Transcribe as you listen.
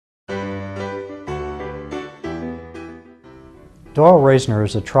Doyle Raizner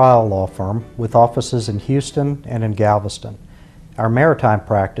is a trial law firm with offices in Houston and in Galveston. Our maritime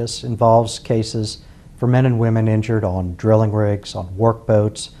practice involves cases for men and women injured on drilling rigs, on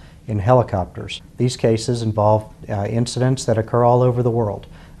workboats, in helicopters. These cases involve incidents that occur all over the world,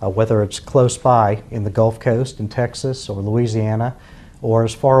 whether it's close by in the Gulf Coast in Texas or Louisiana, or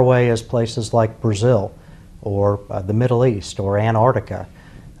as far away as places like Brazil or the Middle East or Antarctica.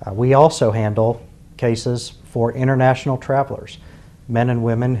 We also handle cases for international travelers, men and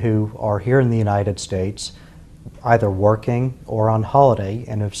women who are here in the United States either working or on holiday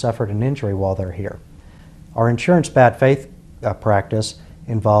and have suffered an injury while they're here. Our insurance bad faith practice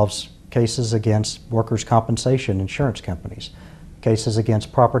involves cases against workers' compensation insurance companies, cases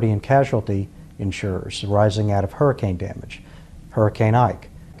against property and casualty insurers arising out of hurricane damage, Hurricane Ike.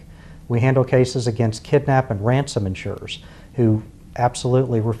 We handle cases against kidnap and ransom insurers who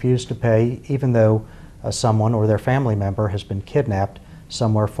absolutely refuse to pay even though someone or their family member has been kidnapped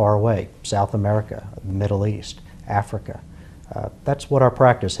somewhere far away, South America, the Middle East, Africa. That's what our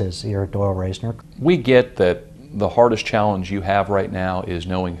practice is here at Doyle Raizner. We get that the hardest challenge you have right now is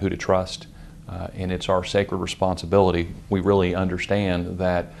knowing who to trust, and it's our sacred responsibility. We really understand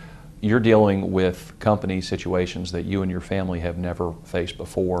that you're dealing with company situations that you and your family have never faced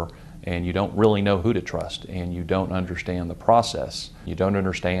before, and you don't really know who to trust, and you don't understand the process. You don't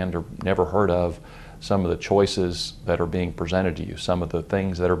understand or never heard of some of the choices that are being presented to you, some of the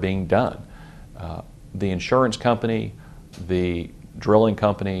things that are being done. The insurance company, the drilling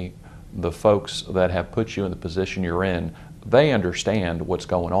company, the folks that have put you in the position you're in, they understand what's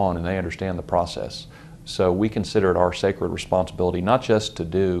going on and they understand the process. So we consider it our sacred responsibility not just to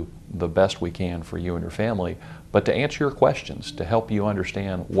do the best we can for you and your family, but to answer your questions, to help you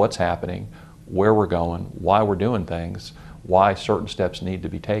understand what's happening, where we're going, why we're doing things, why certain steps need to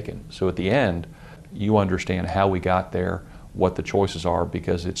be taken. So at the end, you understand how we got there, what the choices are,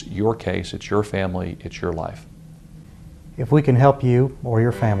 because it's your case, it's your family, it's your life. If we can help you or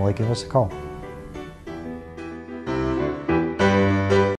your family, give us a call.